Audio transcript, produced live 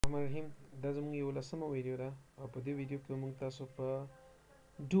الرحمن الرحیم دا زموږ یو لسمه ویډیو ده او په دې ویډیو کې موږ تاسو په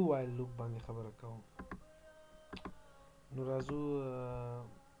ډو وایل لوپ باندې خبره کوو. نو راځو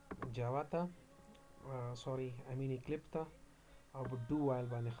جاوا ته سوري اکلیپس ته او په ډو وایل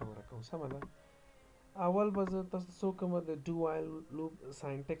باندې خبره کوو. سمه ده. اول به زه تاسو ته څه وکړم، د ډو وایل لوپ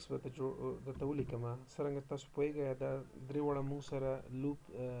ساینټکس به درته ولیکم. څرنګه تاسو پوهیږئ دا درې واړه موږ سره لوپ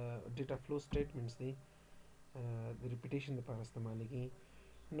ډیټا فلو سټیټمنټس دي، د ریپیټیشن لپاره استعمالیږي.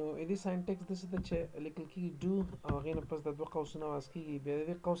 نو دې ساینټکس داسې ده چې لیکل کېږي ډو او هغې نه پس د دوه قوسونه آواز کېږي، بیا د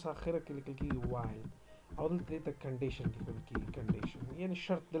دې قوس اخره کې لیکل کېږي وایل او دلته دې ته کنډیشن کېښودل کېږي. کنډیشن یعنې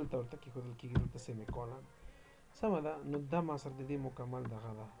شرط دلته ورته کېښودل کېږي، دلته سیمی کولن. سمه ده. نو دا ما سره د دې مکمل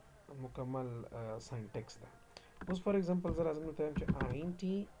دغه ده، مکمل ساینټکس ده. اوس فار ایگزامپل زه راځم دلته وایم چې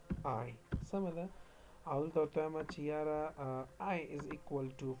آینټي آی. سمه ده. او دلته ورته وایم چې یاره آی از ایکول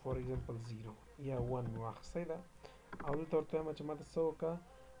ټو فار ایگزامپل 0 یا 1 مې واخیستی ده. او دلته ورته وایم چې ماته څه وکړه،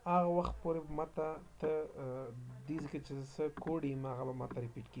 هغه وخت پورې ماته ته دې ځای کې چې څه کوډ یم هغه به ماته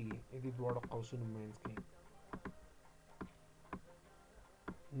ریپیټ کېږي دې دواړو قوسونو منځ کې.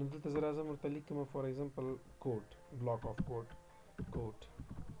 نو دلته زه راځم ورته لیکم فار ایگزامپل کوډ، بلاک آف کوډ، کوډ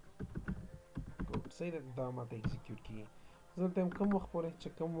صحیح ده. دا ماته ایگزیکیوټ کېږي. زه دلته یم کوم وخت پورې چې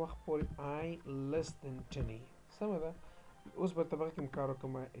کوم وخت پورې آی لیس دین 10 وي. سمه ده. اوس به طبقه کې کار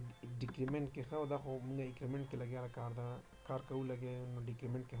وکړم ډیکریمنټ کې. ښه دا خو موږ انکریمنټ کې لګیا کار کوو لګیا، نو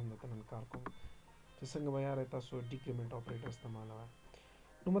ډیکریمنټ کې هم درته نن کار کوم چې څنګه به یاره تاسو ډیکریمنټ اپریټر استعمالوئ.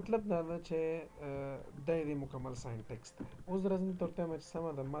 نو مطلب دا ده چې دا یې مکمل ساینټکس ده. اوس راځم دلته ورته وایم چې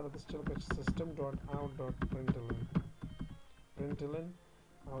سمه ده، ما ته داسې چل کړه چې سیسټم ډاټ آوټ ډاټ پرنټلن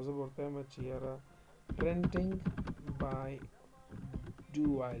او زه به ورته وایم چې یاره printing by do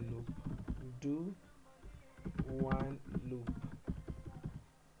while loop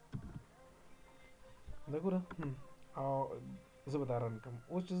دا ګوره. او زه به دا رن کوم.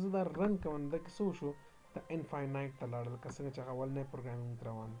 اوس چې زه دا رن کوم دا کې څه وشو، د انفاینایټ ته لاړل، لکه څنګه چې هغه اولنی پروګرامینګ ته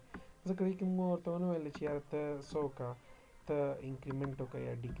روان. ځکه دې کې موږ ورته ونه ویل چې یاره ته څه وکړه، ته انکریمنټ وکړه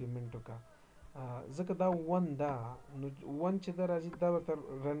یا ډیکریمنټ وکړه. ځکه دا 1 ده، نو 1 چې دا راځي دا ورته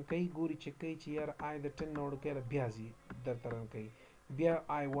رن کوي، ګوري چې کوي چې یاره آی د 10 نه وړوکی ده، بیا ځي درته رن کوي، بیا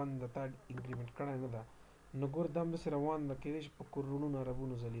آی 1 د تا انکریمنټ کړی نه ده. نو ګور دا همداسې روان ده، کېدای شي په کروڑونو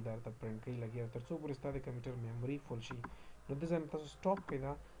اربونو ځلې دا درته پرنټ کوي لګیا تر څو پورې ستا د کمپیوټر میموري فل شي. نو دې ځای نه تاسو سټاپ کړئ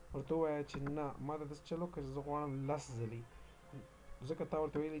دا، ورته ووایه چې نه ما ته داسې چل وکړه چې زه غواړم 10 ځلې، ځکه تا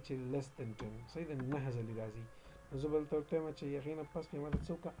ورته ویلي چې لیس دین 10. صحیح ده. 9 ځلې راځي. نو زه به دلته ورته وایم چې هغې نه پس بیا ما ته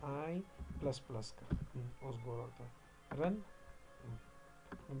څه وکړه، آی پلس پلس کړه. اوس ګوره ورته رن،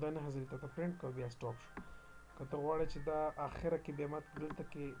 نو دا 9 ځلې ته پرنټ کړه، بیا سټاپ شو. که ته غواړې چې دا آخره کې بیا ماته دلته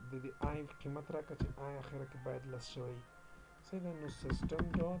کې د دې آی قیمت راکړه چې آی آخره کې باید لس شوی. صحیح ده. نو سیسټم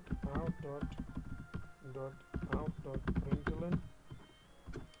ډاټ آوټ ډاټ پرنټلن،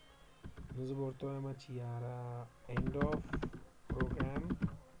 نو زه به ورته وایم چې یاره end of program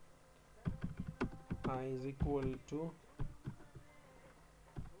I is equal to،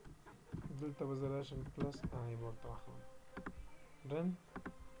 دلته به زه راشم پلس آی به ورته واخلم، رن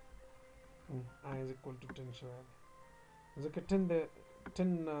I is equal to 10 شوی دی، ځکه 10 د 10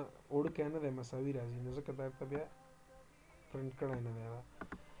 نه وړوکی نه دی، مساوي راځي، نو ځکه دا ته بیا پرنټ کړی نه دی.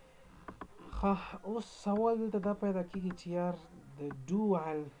 ښه اوس سوال دلته دا پیدا کېږي چې یار د ډو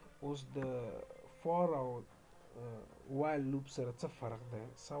وایل اوس د فار او وایل لوپ سره څه فرق دی.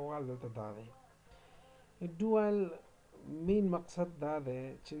 سوال دلته دا دی، ډو وایل مین مقصد دا دی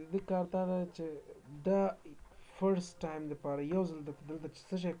چې د دې کار دا ده چې دا فرست ټایم دپاره یو ځل دلته چې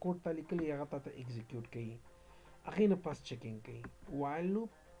څه شی کوډ تا لیکلی هغه تا ته ایګزیکیوټ کوي، هغې نه پس چیکینګ کوي. وایل لوپ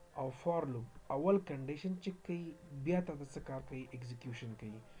او فار لوپ اول کنډیشن چیک کوي، بیا تا ته څه کار کوي، ایګزیکیوشن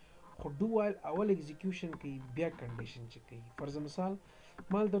کوي. خو ډو وایل اول ایګزیکیوشن کوي بیا کنډیشن چیک کوي. فرض مثال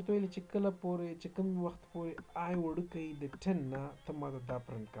ما درته ویلي چې کله پورې چې کوم وخت پورې آی وړوکی د 10 نه ته ما ته دا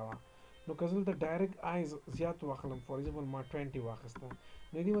پرنټ کوه. نو که زه دلته ډایرکټ آی زیات واخلم، فار ایگزامپل ما 20 واخیسته،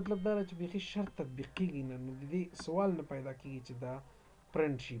 نو دې مطلب دا ده چې بیخي شرط تطبیق کېږي نه، نو د دې سوال نه پیدا کېږي چې دا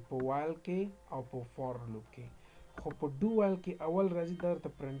پرنټ شي په وایل کې او په فار لوپ کې. خو په ډو وایل کې اول راځي دا درته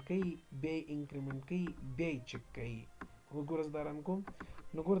پرنټ کوي، بیا یې انکریمنټ کوي، بیا یې چک کوي. وګوره زه دا رن کوم،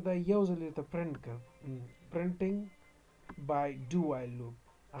 نو ګوره دا یو ځل درته پرنټ کړه، پرنټینګ بای ډو وایل لوپ،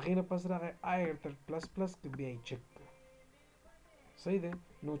 هغې نه پس راغی آی ورته پلس پلس کړه، بیا یې چک کړه. صحیح دی.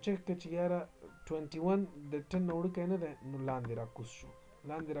 نو چک کړه چې یاره 21 د 10 نه وړوکی نه دی، نو لاندې راکوز شو،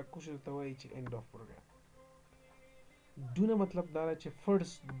 لاندې راکوز شو، ته وایي چې end of program. do نه مطلب دا ده چې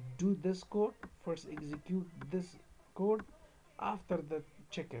first do this code, first execute this code after that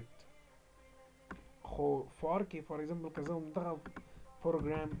check it. خو for کې for example که زه همدغه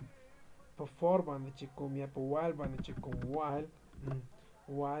پروګرام په فور باندې چک کوم یا په وایل باندې چک کوم، وایل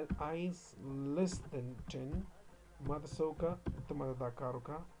while I is less than 10 ما د سوکا ته ما دا کار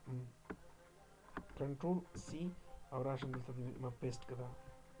وکا کنټرول سی او راشم دلته ما پیسټ کړه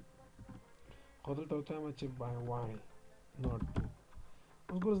خو دلته وته ما چې by while not to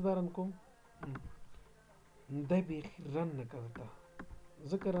اوس ګورځ دا رن کوم دا بیخي رن نه کړه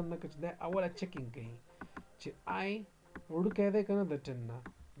ذکر رن نه کړ چې دا اوله چیکینګ کوي چې آی وړوکی دی که نه د 10 نه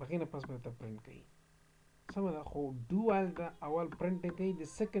د هغې نه پس به ته پرنټ کوي سمه ده خو ډو وایل دا اول پرنټینګ کوي د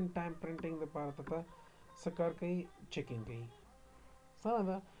سیکنډ ټایم پرنټینګ دپاره ته څه کار کوي چیکینګ کوي سمه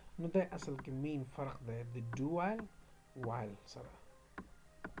ده نو دا اصل کې مین فرق دی د ډو وایل سره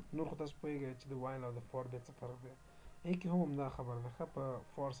نور خو تاسو پوهېږئ چې د وایل او د فور بیا څه فرق دی ای کې هم همدا خبره ده ښه په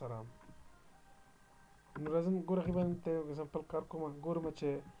فور سره نو راځم ګوره ښې باندې ته یو اګزامپل کار کوم ګورم چې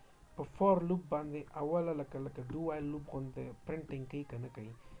په فور لوپ باندې اوله لکه ډو وایل لوپ غوندې پرنټینګ کوي که نه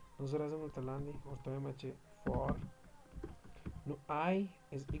کوي نو زه راځم دلته لاندې ورته وایم چې فور نو I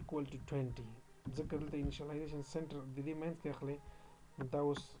is equal to 20 ځکه دلته انیشلایزیشن سنټر د دې منځ کې اخلي نو دا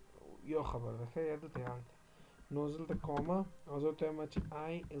اوس یو خبره ده ښه یا دلته یا هلته نو زه دلته کومه او زه ورته وایم چې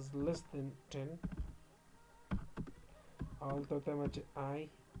I is less than 10 او دلته ورته وایم چې I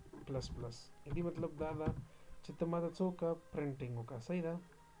پلس پلس دې مطلب دا ده چې ته ماته څه وکړه پرنټینګ وکړه صحیح ده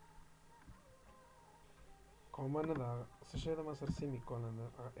کومه نه ده څه شی ده ما سره سیمی کولن ده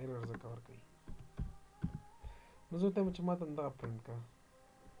هغه ایرر ځکه ورکوي نو زه ورته وایم چې ماته همدغه پرنټ کړه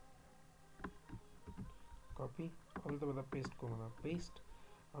کاپي او دلته به دا پیسټ کوم دا پیسټ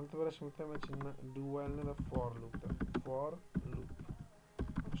هلته به راشم ورته وایم چې نه ډو وایل نه ده فور لوپ ده فور لوپ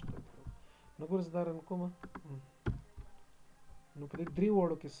نو ګوره زه دا رن کومه نو په دې درې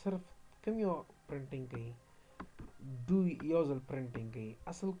واړو کې صرف کوم یو پرنټینګ کوي ډو یو ځل پرنټینګ کوي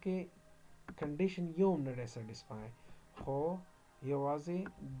اصل کې کنډیشن یو هم نه دی سیټسفای خو یوازې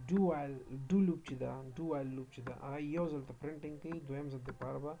ډو لوپ چې ده ډو وایل لوپ چې ده هغه یو ځل ته پرنټینګ کوي دویم ځل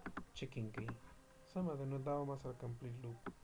دپاره به چیکینګ کوي سمه ده نو دا ما سره کمپلیټ لوپ